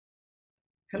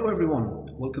Hello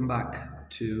everyone, welcome back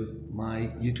to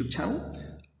my YouTube channel.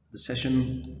 The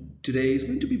session today is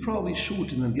going to be probably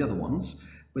shorter than the other ones,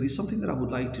 but it's something that I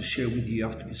would like to share with you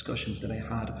after discussions that I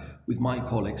had with my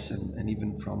colleagues and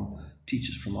even from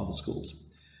teachers from other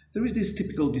schools. There is this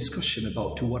typical discussion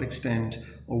about to what extent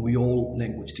are we all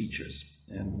language teachers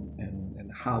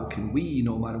and how can we,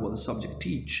 no matter what the subject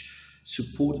teach,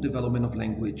 support the development of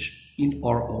language in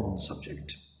our own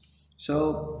subject.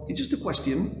 So it's just a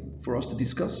question for us to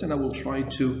discuss, and I will try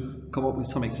to come up with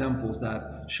some examples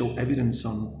that show evidence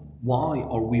on why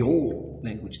are we all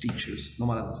language teachers, no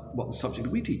matter what the subject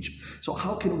we teach. So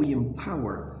how can we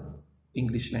empower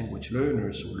English language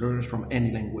learners or learners from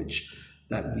any language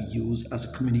that we use as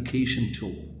a communication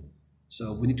tool?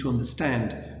 So we need to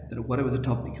understand that whatever the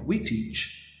topic we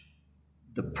teach,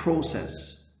 the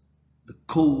process, the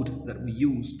code that we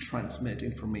use to transmit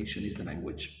information is the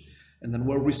language. And then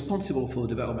we're responsible for the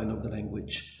development of the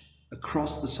language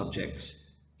across the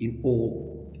subjects in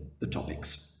all the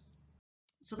topics.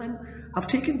 So then I've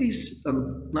taken this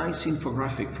nice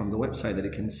infographic from the website that you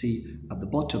can see at the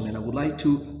bottom, and I would like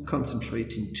to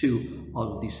concentrate in two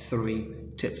out of these three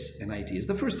tips and ideas.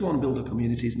 The first one, build a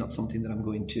community, is not something that I'm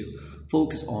going to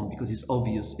focus on because it's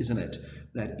obvious, isn't it,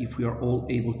 that if we are all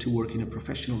able to work in a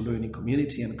professional learning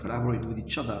community and collaborate with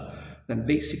each other, then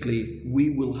basically we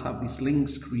will have these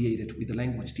links created with the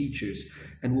language teachers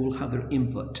and we will have their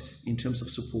input in terms of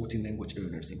supporting language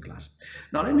learners in class.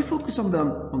 Now let me focus on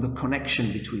the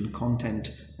connection between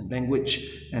content and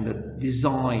language and the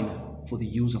design for the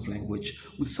use of language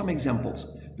with some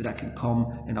examples that I can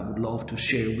come and I would love to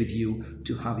share with you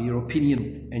to have your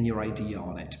opinion and your idea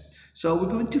on it. So we're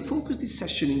going to focus this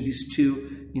session in these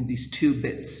two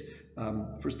bits.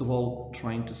 First of all,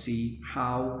 trying to see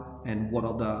how and what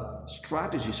are the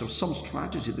strategies or some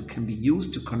strategies that can be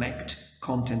used to connect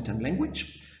content and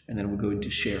language. And then we're going to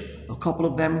share a couple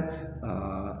of them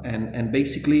and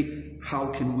basically how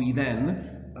can we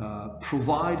then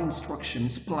provide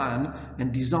instructions, plan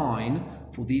and design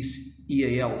for these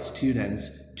EAL students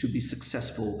to be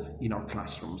successful in our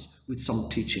classrooms with some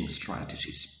teaching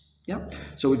strategies. Yeah,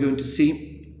 so we're going to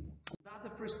see that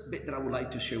the first bit that I would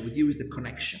like to share with you is the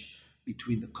connection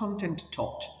between the content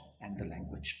taught and the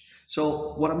language.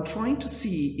 So what I'm trying to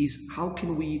see is how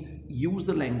can we use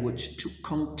the language to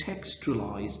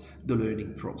contextualize the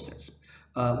learning process.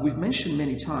 We've mentioned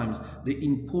many times the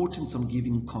importance of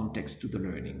giving context to the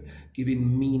learning,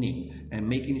 giving meaning and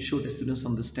making sure that students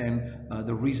understand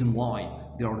the reason why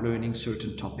they are learning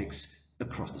certain topics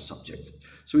across the subjects.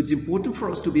 So it's important for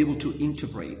us to be able to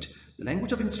integrate the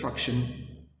language of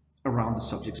instruction around the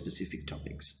subject-specific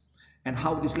topics and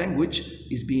how this language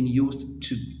is being used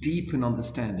to deepen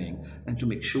understanding and to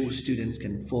make sure students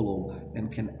can follow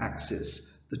and can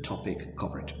access the topic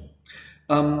covered.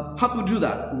 How can we do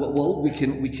that? Well,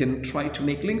 we can try to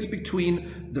make links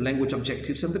between the language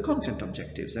objectives and the content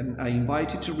objectives. And I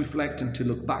invite you to reflect and to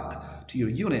look back to your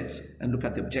units and look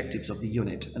at the objectives of the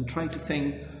unit and try to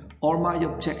think, are my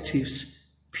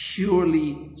objectives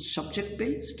purely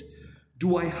subject-based?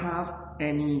 Do I have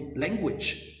any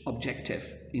language objective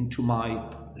into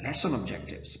my lesson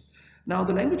objectives? Now,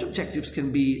 the language objectives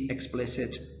can be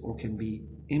explicit or can be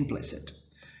implicit.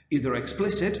 If they're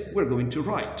explicit, we're going to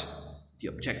write. The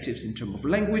objectives in terms of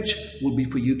language will be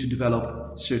for you to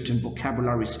develop certain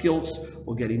vocabulary skills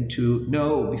or getting to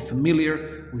know or be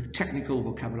familiar with technical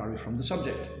vocabulary from the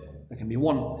subject. That can be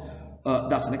one.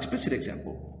 That's an explicit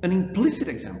example. An implicit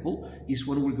example is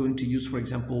when we're going to use, for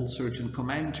example, certain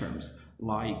command terms,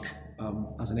 like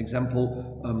as an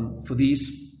example, for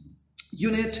this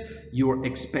unit, you're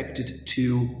expected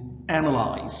to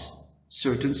analyze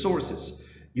certain sources.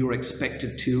 You're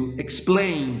expected to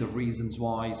explain the reasons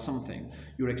why something.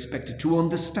 You're expected to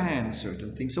understand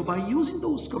certain things. So by using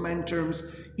those command terms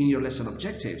in your lesson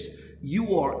objectives,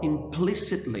 you are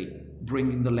implicitly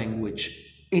bringing the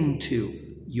language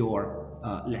into your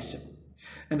lesson.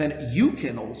 And then you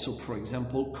can also, for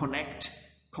example, connect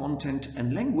content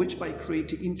and language by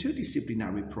creating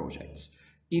interdisciplinary projects,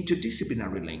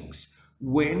 interdisciplinary links.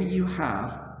 When you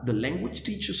have the language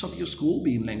teachers of your school,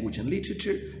 being language and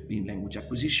literature, being language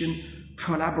acquisition,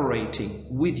 collaborating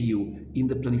with you in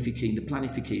the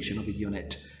planification of a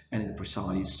unit and in the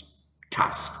precise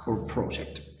task or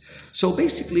project. So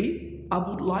basically, I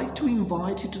would like to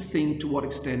invite you to think to what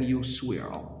extent you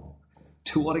swirl,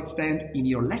 to what extent in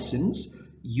your lessons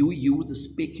you use the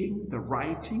speaking, the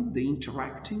writing, the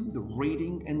interacting, the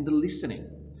reading, and the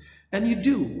listening. And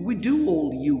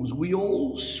we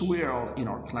all swirl in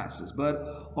our classes,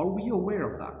 but are we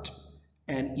aware of that?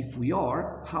 And if we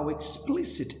are, how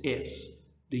explicit is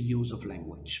the use of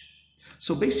language?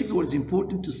 So basically what is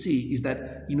important to see is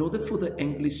that in order for the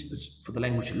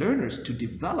language learners to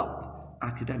develop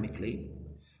academically,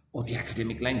 or the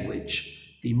academic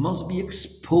language, they must be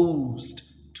exposed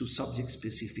to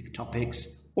subject-specific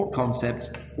topics or concepts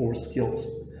or skills.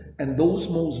 And those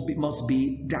must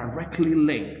be directly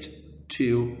linked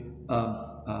to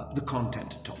the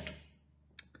content taught.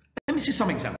 Let me see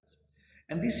some examples.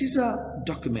 And this is a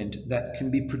document that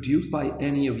can be produced by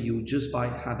any of you just by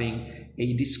having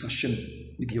a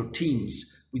discussion with your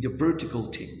teams, with your vertical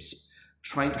teams,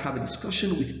 trying to have a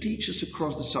discussion with teachers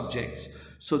across the subjects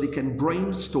so they can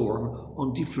brainstorm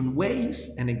on different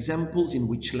ways and examples in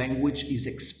which language is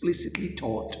explicitly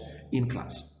taught in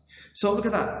class. So look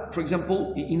at that. For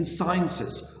example, in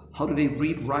sciences, how do they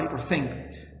read, write, or think?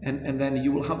 And then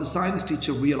you will have the science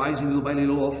teacher realizing little by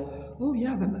little of, oh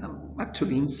yeah, then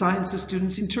actually in sciences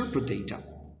students interpret data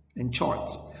and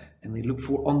charts, and they look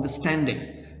for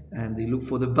understanding, and they look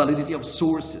for the validity of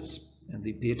sources, and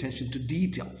they pay attention to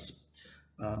details.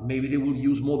 Maybe they will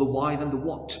use more the why than the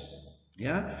what.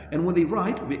 Yeah, and when they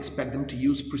write, we expect them to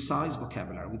use precise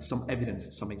vocabulary with some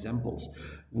evidence, some examples.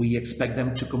 We expect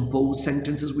them to compose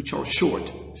sentences which are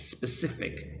short,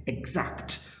 specific,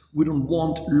 exact. We don't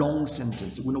want long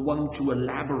sentences. We don't want them to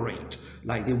elaborate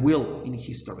like they will in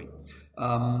history.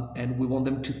 And we want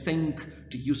them to think,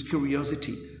 to use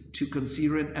curiosity, to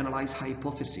consider and analyze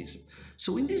hypotheses.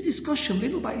 So in this discussion,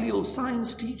 little by little,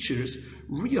 science teachers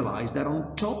realize that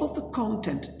on top of the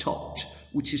content taught,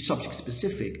 which is subject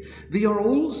specific, they are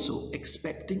also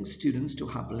expecting students to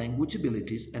have language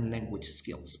abilities and language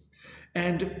skills.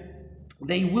 And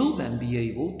they will then be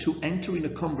able to enter in a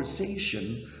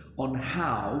conversation on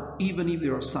how, even if they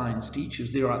are science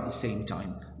teachers, they are at the same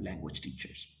time language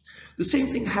teachers. The same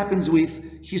thing happens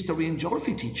with history and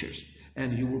geography teachers.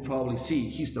 And you will probably see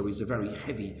history is a very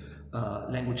heavy,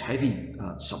 language-heavy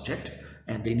subject,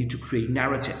 and they need to create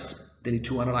narratives. They need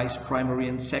to analyze primary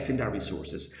and secondary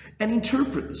sources and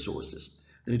interpret the sources.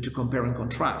 They need to compare and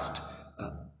contrast,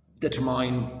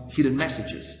 determine hidden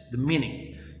messages, the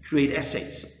meaning, create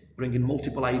essays, bring in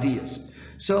multiple ideas.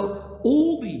 So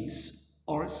all these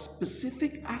are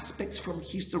specific aspects from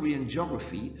history and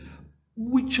geography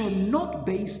which are not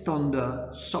based on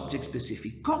the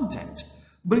subject-specific content,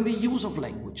 but in the use of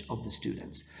language of the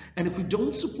students. And if we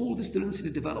don't support the students in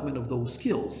the development of those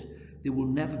skills, they will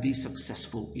never be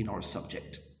successful in our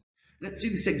subject. Let's see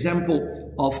this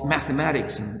example of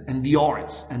mathematics and the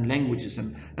arts and languages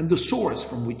and the source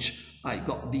from which I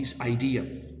got this idea.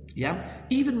 Yeah,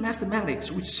 even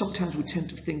mathematics, which sometimes we tend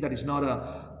to think that is not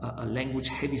a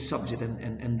language-heavy subject,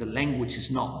 and the language is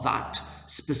not that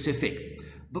specific.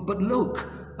 But look,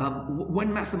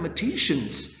 when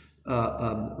mathematicians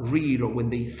read, or when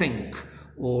they think,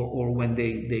 or when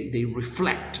they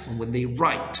reflect, or when they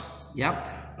write,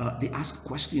 yeah, they ask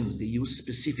questions, they use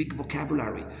specific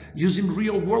vocabulary, using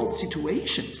real-world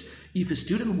situations. If a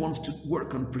student wants to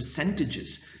work on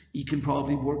percentages, he can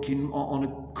probably work on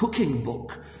a cooking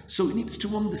book. So he needs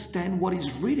to understand what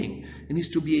he's reading. He needs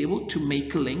to be able to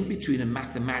make a link between a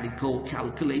mathematical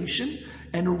calculation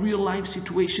and a real-life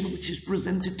situation which is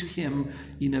presented to him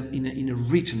in a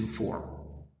written form.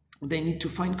 They need to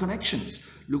find connections,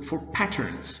 look for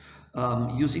patterns,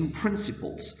 using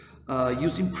principles,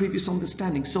 using previous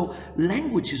understanding. So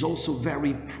language is also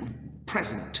very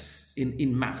present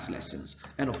in maths lessons.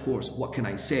 And of course, what can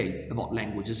I say about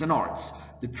languages and arts?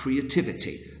 The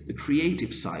creativity, the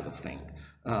creative side of things.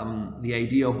 The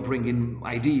idea of bringing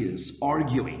ideas,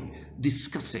 arguing,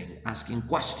 discussing, asking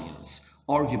questions,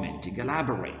 argumenting,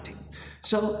 elaborating.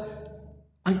 So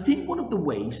I think one of the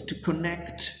ways to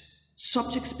connect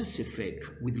subject-specific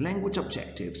with language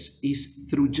objectives is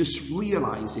through just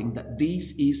realizing that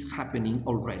this is happening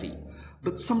already.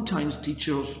 But sometimes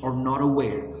teachers are not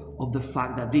aware of the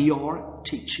fact that they are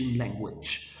teaching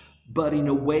language, but in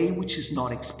a way which is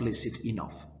not explicit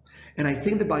enough. And I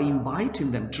think that by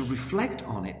inviting them to reflect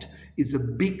on it is a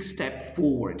big step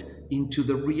forward into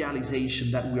the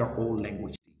realization that we are all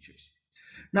language teachers.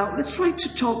 Now, let's try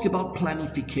to talk about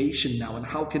planification now, and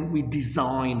how can we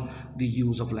design the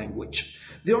use of language.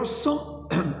 There are some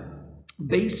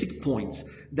basic points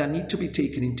that need to be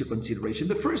taken into consideration.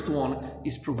 The first one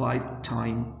is provide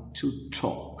time to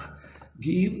talk.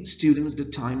 Give students the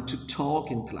time to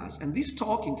talk in class, and this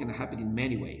talking can happen in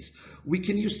many ways. We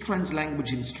can use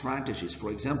translanguaging strategies.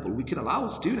 For example, we can allow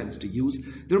students to use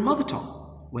their mother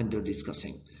tongue when they're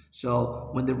discussing. So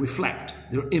when they reflect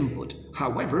their input,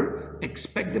 however,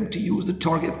 expect them to use the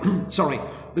target,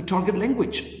 the target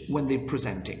language when they're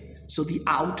presenting. So the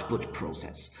output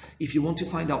process. If you want to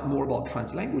find out more about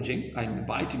translanguaging, I'm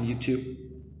inviting you to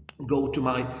go to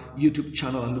my YouTube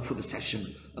channel and look for the session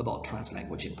about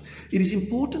translanguaging. It is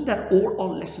important that all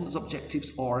our lessons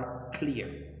objectives are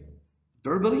clear,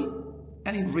 verbally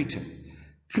and in written.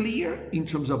 Clear in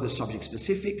terms of the subject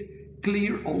specific,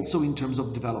 clear also in terms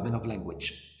of development of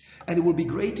language. And it would be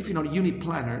great if in our unit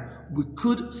planner we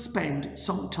could spend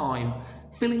some time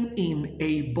filling in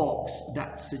a box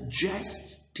that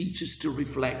suggests teachers to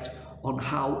reflect on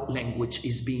how language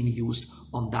is being used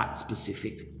on that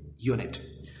specific unit.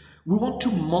 We want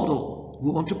to model,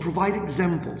 we want to provide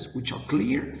examples which are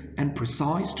clear and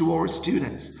precise to our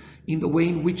students in the way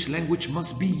in which language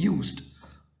must be used,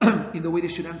 in the way they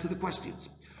should answer the questions.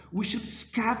 We should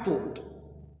scaffold,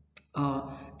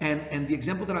 and the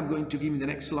example that I'm going to give in the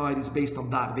next slide is based on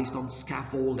that, based on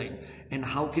scaffolding and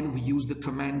how can we use the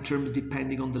command terms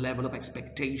depending on the level of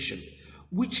expectation,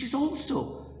 which is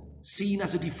also seen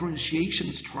as a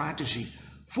differentiation strategy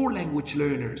for language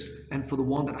learners and for the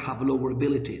ones that have lower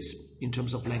abilities in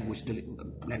terms of language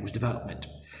development.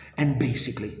 And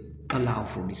basically, allow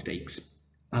for mistakes.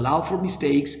 Allow for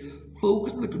mistakes,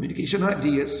 focus on the communication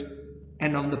ideas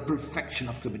and on the perfection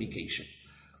of communication.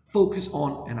 Focus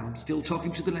on, and I'm still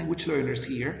talking to the language learners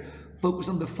here, focus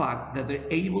on the fact that they're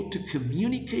able to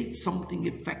communicate something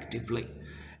effectively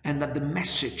and that the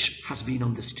message has been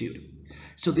understood.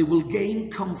 So they will gain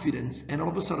confidence and all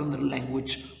of a sudden the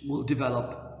language will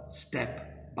develop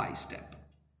step by step.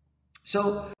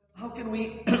 So how can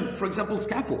we, for example,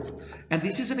 scaffold? And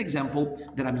this is an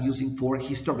example that I'm using for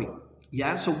history.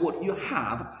 Yeah, so what you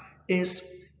have is,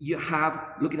 you have,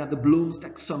 looking at the Bloom's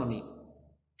taxonomy,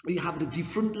 you have the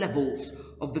different levels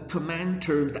of the command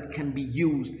terms that can be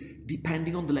used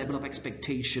depending on the level of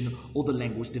expectation or the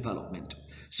language development.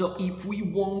 So if we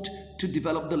want to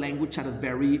develop the language at a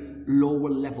very lower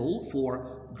level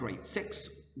for grade 6,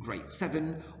 grade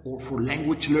 7, or for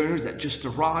language learners that just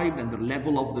arrived and the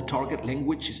level of the target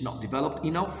language is not developed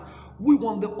enough, we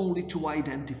want them only to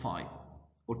identify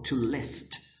or to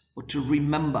list or to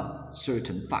remember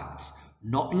certain facts,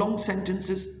 not long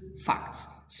sentences, facts,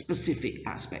 specific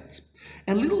aspects.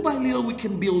 And little by little we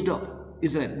can build up,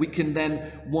 isn't it? We can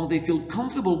then, once they feel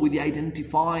comfortable with the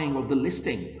identifying or the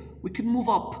listing, we can move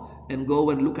up and go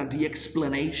and look at the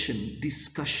explanation,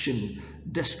 discussion,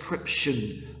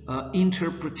 description,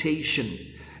 interpretation.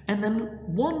 And then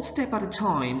one step at a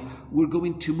time, we're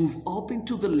going to move up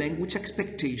into the language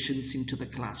expectations into the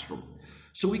classroom.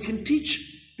 So we can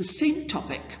teach the same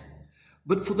topic,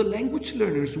 but for the language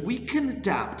learners, we can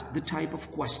adapt the type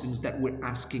of questions that we're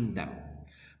asking them.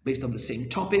 Based on the same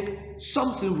topic,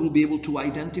 some students will be able to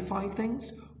identify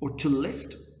things or to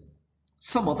list.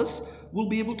 Some others will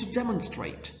be able to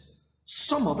demonstrate.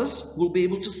 Some others will be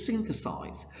able to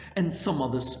synthesize. And some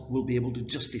others will be able to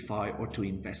justify or to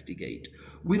investigate.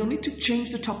 We don't need to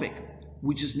change the topic.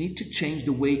 We just need to change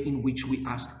the way in which we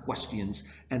ask questions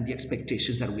and the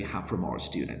expectations that we have from our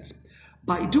students.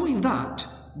 By doing that,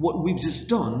 what we've just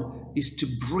done is to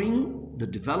bring the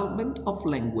development of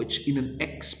language in an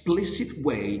explicit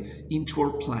way into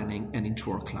our planning and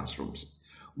into our classrooms.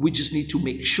 We just need to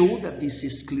make sure that this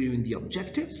is clear in the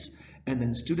objectives and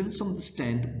then students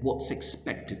understand what's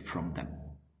expected from them.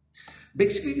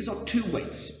 Basically, these are two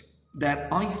ways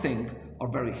that I think are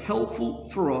very helpful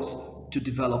for us to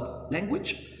develop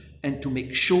language and to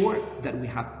make sure that we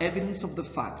have evidence of the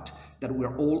fact that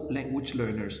we're all language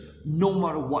learners, no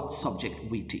matter what subject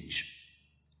we teach.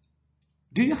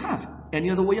 Do you have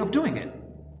any other way of doing it?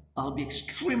 I'll be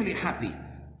extremely happy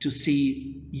to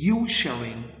see you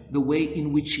sharing the way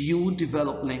in which you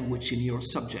develop language in your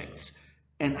subjects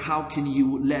and how can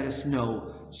you let us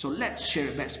know. So let's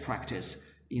share best practice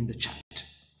in the chat.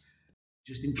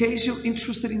 Just in case you're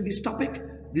interested in this topic,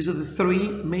 these are the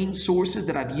 3 main sources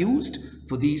that I've used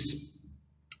for this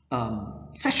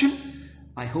session.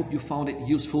 I hope you found it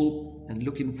useful and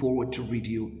looking forward to read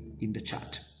you in the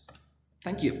chat.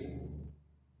 Thank you.